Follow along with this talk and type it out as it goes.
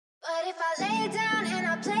But if I lay down and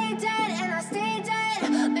I play dead and I stay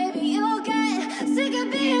dead, maybe you'll get sick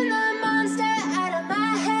of being the monster out of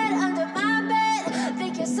my head, under my bed.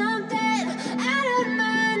 Think you're something out of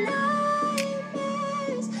my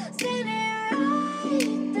nightmares, standing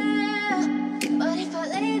right there. But if I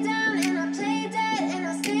lay down and I play dead and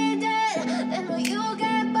I stay dead, then will you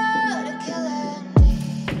get bored of killing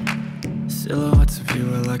me? Silhouettes of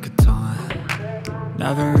you are like a taunt.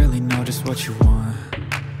 Never really know just what you want.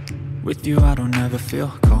 With you I don't ever feel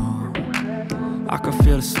calm. I can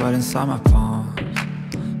feel the sweat inside my palms.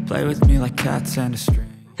 Play with me like cats and a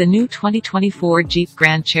string. The new 2024 Jeep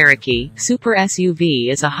Grand Cherokee Super SUV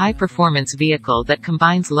is a high-performance vehicle that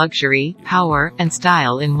combines luxury, power, and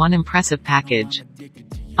style in one impressive package.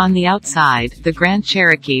 On the outside, the Grand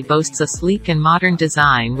Cherokee boasts a sleek and modern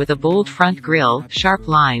design with a bold front grille, sharp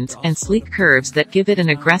lines, and sleek curves that give it an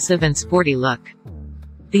aggressive and sporty look.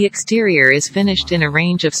 The exterior is finished in a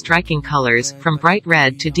range of striking colors, from bright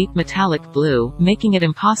red to deep metallic blue, making it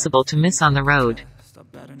impossible to miss on the road.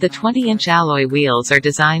 The 20-inch alloy wheels are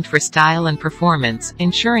designed for style and performance,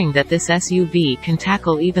 ensuring that this SUV can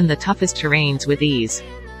tackle even the toughest terrains with ease.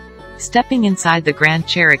 Stepping inside the Grand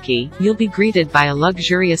Cherokee, you'll be greeted by a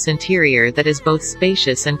luxurious interior that is both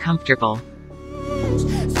spacious and comfortable.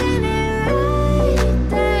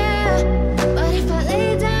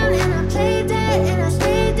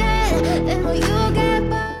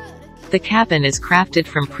 The cabin is crafted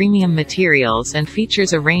from premium materials and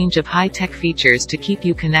features a range of high-tech features to keep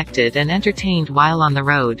you connected and entertained while on the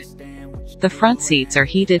road. The front seats are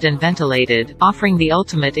heated and ventilated, offering the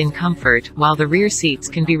ultimate in comfort, while the rear seats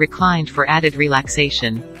can be reclined for added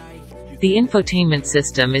relaxation. The infotainment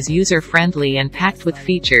system is user-friendly and packed with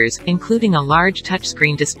features, including a large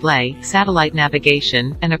touchscreen display, satellite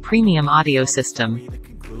navigation, and a premium audio system.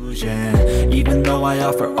 Even though I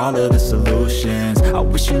offer all of the solutions, I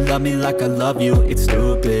wish you loved me like I love you, it's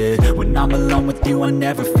stupid. When I'm alone with you, I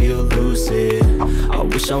never feel lucid. I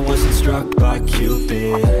wish I wasn't struck by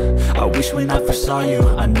Cupid. I wish when I first saw you,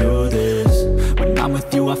 I knew this. When I'm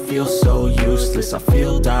with you, I feel so useless. I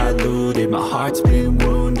feel diluted, my heart's been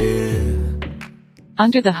wounded.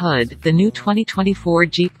 Under the hood, the new 2024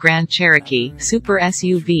 Jeep Grand Cherokee Super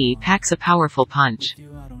SUV packs a powerful punch.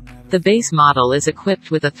 The base model is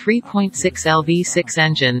equipped with a 3.6L V6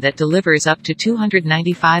 engine that delivers up to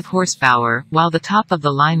 295 horsepower, while the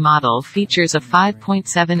top-of-the-line model features a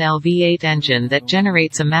 5.7L V8 engine that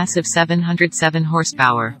generates a massive 707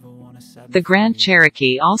 horsepower. The Grand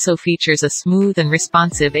Cherokee also features a smooth and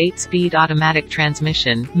responsive 8-speed automatic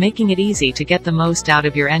transmission, making it easy to get the most out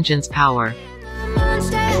of your engine's power.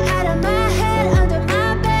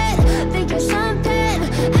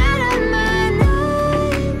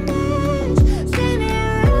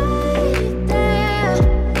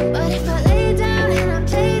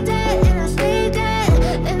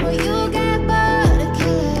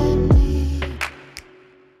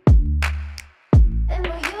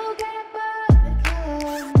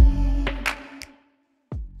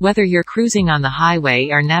 Whether you're cruising on the highway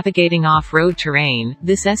or navigating off-road terrain,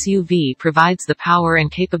 this SUV provides the power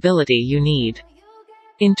and capability you need.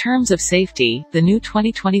 In terms of safety, the new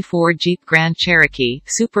 2024 Jeep Grand Cherokee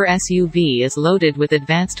Super SUV is loaded with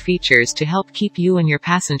advanced features to help keep you and your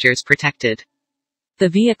passengers protected. The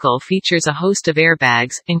vehicle features a host of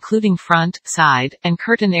airbags, including front, side, and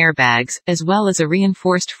curtain airbags, as well as a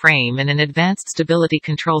reinforced frame and an advanced stability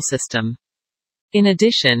control system. In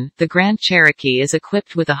addition, the Grand Cherokee is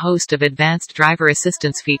equipped with a host of advanced driver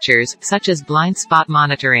assistance features, such as blind spot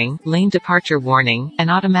monitoring, lane departure warning,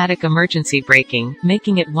 and automatic emergency braking,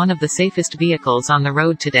 making it one of the safest vehicles on the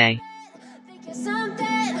road today.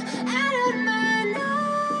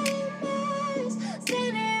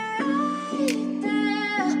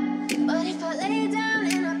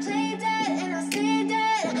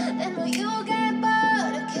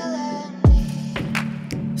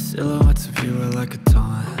 Silhouettes of you are like a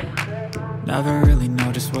taunt. Never really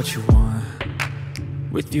know just what you want.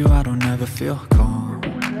 With you I don't ever feel calm.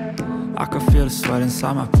 I can feel the sweat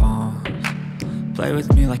inside my palms. Play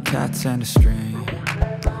with me like cats and a string.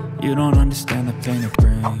 You don't understand the pain it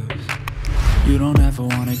brings. You don't ever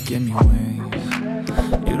wanna give me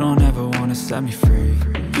wings. You don't ever wanna set me free.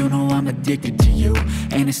 You know I'm addicted to you,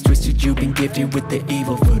 and it's twisted, you've been gifted with the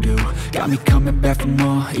evil voodoo. Got me coming back for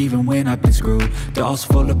more, even when I've been screwed. Dolls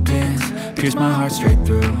full of pins, pierce my heart straight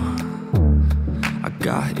through. I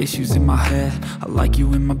got issues in my head, I like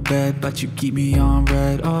you in my bed, but you keep me on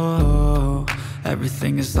red. Oh,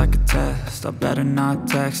 everything is like a test, I better not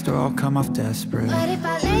text or I'll come off desperate. But if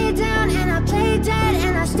I lay down and I play dead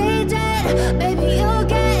and I stay dead, baby you'll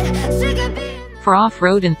get sick of being For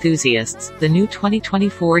off-road enthusiasts, the new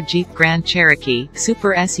 2024 Jeep Grand Cherokee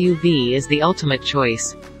Super SUV is the ultimate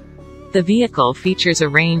choice. The vehicle features a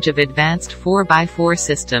range of advanced 4x4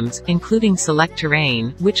 systems, including Select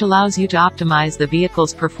Terrain, which allows you to optimize the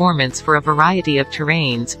vehicle's performance for a variety of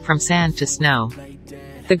terrains, from sand to snow.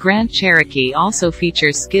 The Grand Cherokee also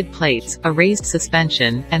features skid plates, a raised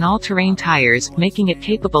suspension, and all-terrain tires, making it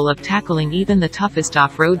capable of tackling even the toughest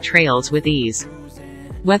off-road trails with ease.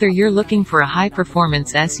 Whether you're looking for a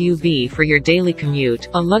high-performance SUV for your daily commute,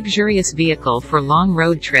 a luxurious vehicle for long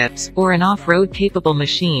road trips, or an off-road capable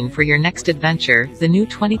machine for your next adventure, the new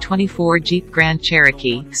 2024 Jeep Grand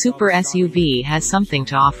Cherokee Super SUV has something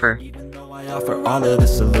to offer. I offer all of the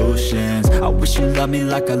solutions. I wish you loved me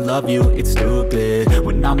like I love you, it's stupid.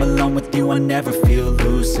 When I'm alone with you I never feel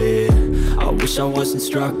lucid. I wish I wasn't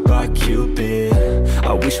struck by Cupid.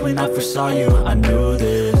 I wish when I first saw you I knew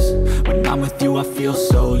this. When I'm with you I feel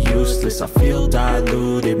so useless. I feel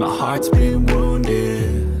diluted, my heart's been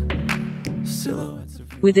wounded.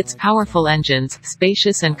 With its powerful engines,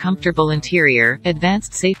 spacious and comfortable interior,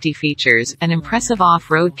 advanced safety features, and impressive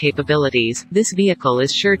off-road capabilities, this vehicle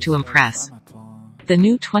is sure to impress. The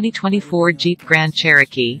new 2024 Jeep Grand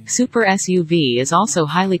Cherokee Super SUV is also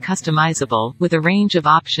highly customizable, with a range of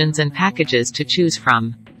options and packages to choose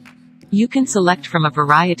from. You can select from a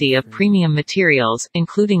variety of premium materials,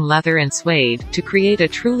 including leather and suede, to create a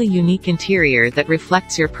truly unique interior that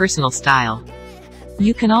reflects your personal style.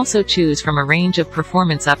 You can also choose from a range of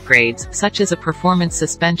performance upgrades, such as a performance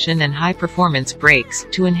suspension and high-performance brakes,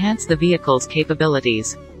 to enhance the vehicle's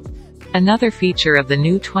capabilities. Another feature of the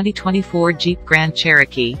new 2024 Jeep Grand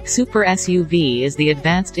Cherokee Super SUV is the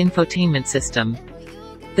advanced infotainment system.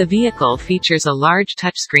 The vehicle features a large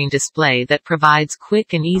touchscreen display that provides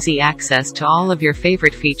quick and easy access to all of your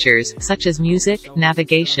favorite features, such as music,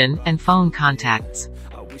 navigation, and phone contacts.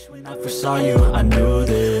 When I first saw you, I knew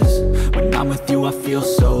this. When I'm with you, I feel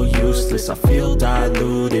so useless. I feel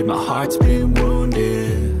diluted, my heart's been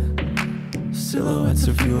wounded. Silhouettes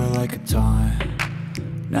of you are like a taunt.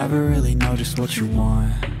 Never really know just what you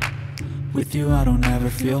want. With you, I don't ever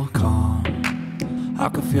feel calm. I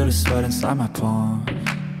can feel the sweat inside my palms.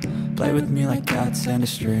 Play with me like cats and a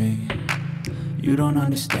string. You don't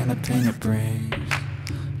understand the pain it brings.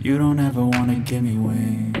 You don't ever wanna give me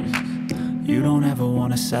wings. You don't ever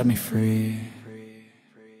wanna set me free.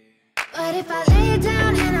 But if I lay down